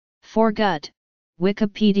Foregut,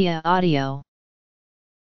 Wikipedia audio.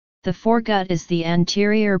 The foregut is the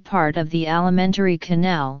anterior part of the alimentary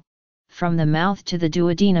canal, from the mouth to the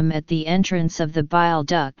duodenum at the entrance of the bile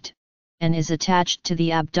duct, and is attached to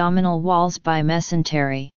the abdominal walls by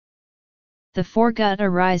mesentery. The foregut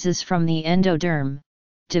arises from the endoderm,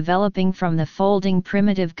 developing from the folding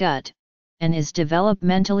primitive gut, and is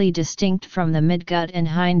developmentally distinct from the midgut and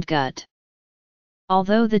hindgut.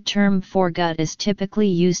 Although the term foregut is typically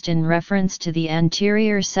used in reference to the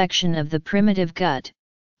anterior section of the primitive gut,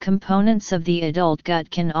 components of the adult gut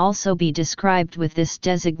can also be described with this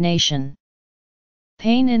designation.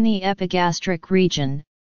 Pain in the epigastric region,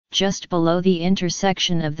 just below the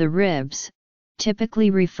intersection of the ribs,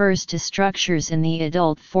 typically refers to structures in the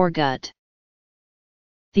adult foregut.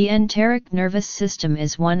 The enteric nervous system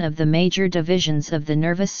is one of the major divisions of the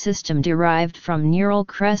nervous system derived from neural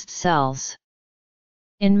crest cells.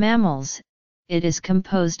 In mammals, it is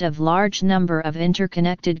composed of large number of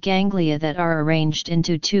interconnected ganglia that are arranged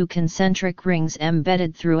into two concentric rings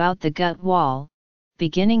embedded throughout the gut wall,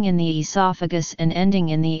 beginning in the esophagus and ending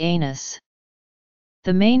in the anus.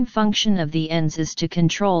 The main function of the ends is to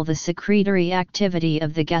control the secretory activity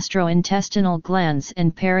of the gastrointestinal glands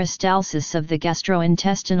and peristalsis of the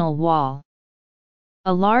gastrointestinal wall.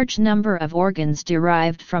 A large number of organs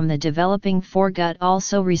derived from the developing foregut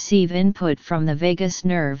also receive input from the vagus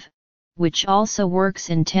nerve, which also works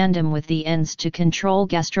in tandem with the ends to control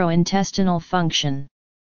gastrointestinal function.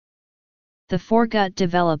 The foregut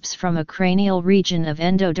develops from a cranial region of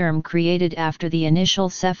endoderm created after the initial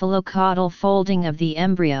cephalocaudal folding of the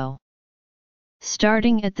embryo.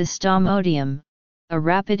 Starting at the stomodium, a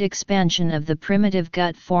rapid expansion of the primitive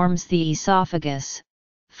gut forms the esophagus,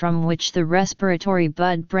 from which the respiratory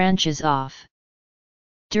bud branches off.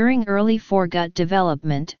 During early foregut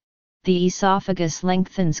development, the esophagus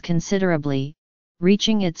lengthens considerably,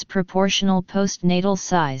 reaching its proportional postnatal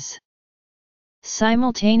size.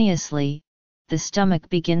 Simultaneously, the stomach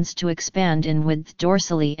begins to expand in width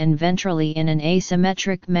dorsally and ventrally in an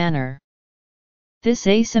asymmetric manner. This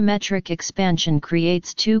asymmetric expansion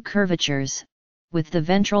creates two curvatures, with the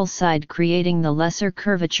ventral side creating the lesser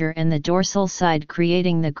curvature and the dorsal side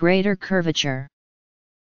creating the greater curvature.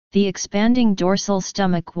 The expanding dorsal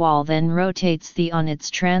stomach wall then rotates on its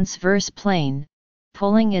transverse plane,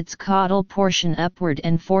 pulling its caudal portion upward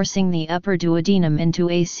and forcing the upper duodenum into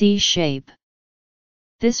a C shape.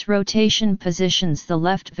 This rotation positions the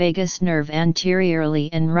left vagus nerve anteriorly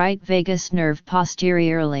and right vagus nerve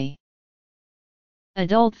posteriorly.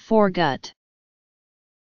 Adult foregut.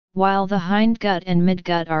 While the hindgut and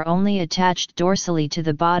midgut are only attached dorsally to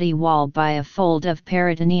the body wall by a fold of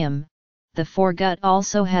peritoneum, the foregut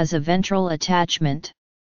also has a ventral attachment.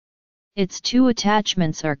 Its two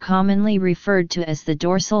attachments are commonly referred to as the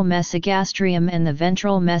dorsal mesogastrium and the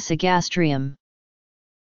ventral mesogastrium.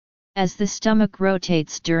 As the stomach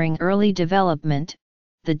rotates during early development,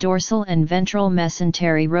 the dorsal and ventral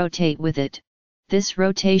mesentery rotate with it. This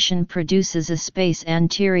rotation produces a space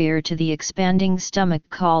anterior to the expanding stomach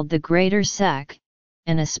called the greater sac,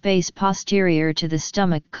 and a space posterior to the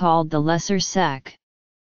stomach called the lesser sac.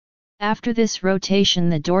 After this rotation,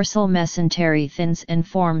 the dorsal mesentery thins and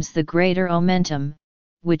forms the greater omentum,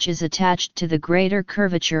 which is attached to the greater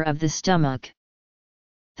curvature of the stomach.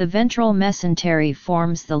 The ventral mesentery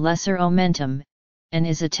forms the lesser omentum, and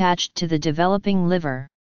is attached to the developing liver.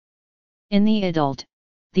 In the adult,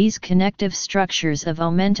 these connective structures of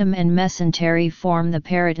omentum and mesentery form the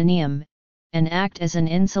peritoneum, and act as an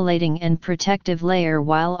insulating and protective layer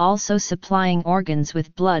while also supplying organs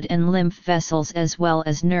with blood and lymph vessels as well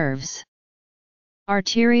as nerves.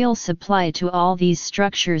 Arterial supply to all these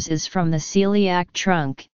structures is from the celiac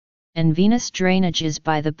trunk, and venous drainage is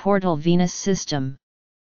by the portal venous system.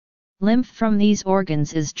 Lymph from these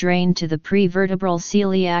organs is drained to the prevertebral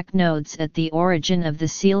celiac nodes at the origin of the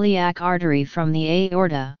celiac artery from the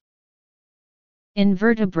aorta. In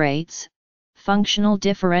vertebrates, functional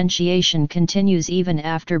differentiation continues even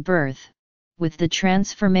after birth, with the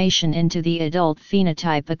transformation into the adult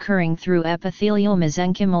phenotype occurring through epithelial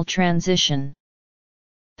mesenchymal transition.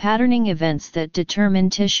 Patterning events that determine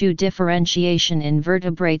tissue differentiation in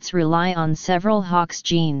vertebrates rely on several Hox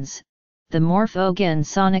genes, the morphogen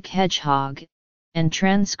sonic hedgehog, and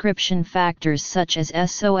transcription factors such as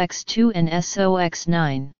SOX2 and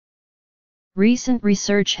SOX9. Recent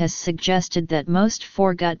research has suggested that most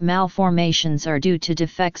foregut malformations are due to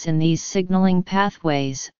defects in these signaling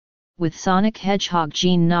pathways, with sonic hedgehog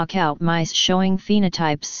gene knockout mice showing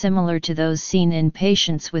phenotypes similar to those seen in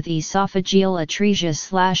patients with esophageal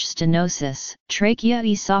atresia/stenosis,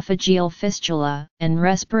 tracheoesophageal fistula, and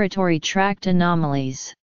respiratory tract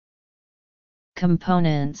anomalies.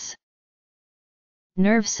 components.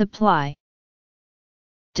 Nerve supply.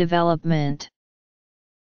 Development.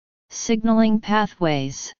 Signaling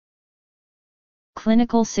pathways.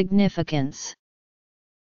 Clinical significance.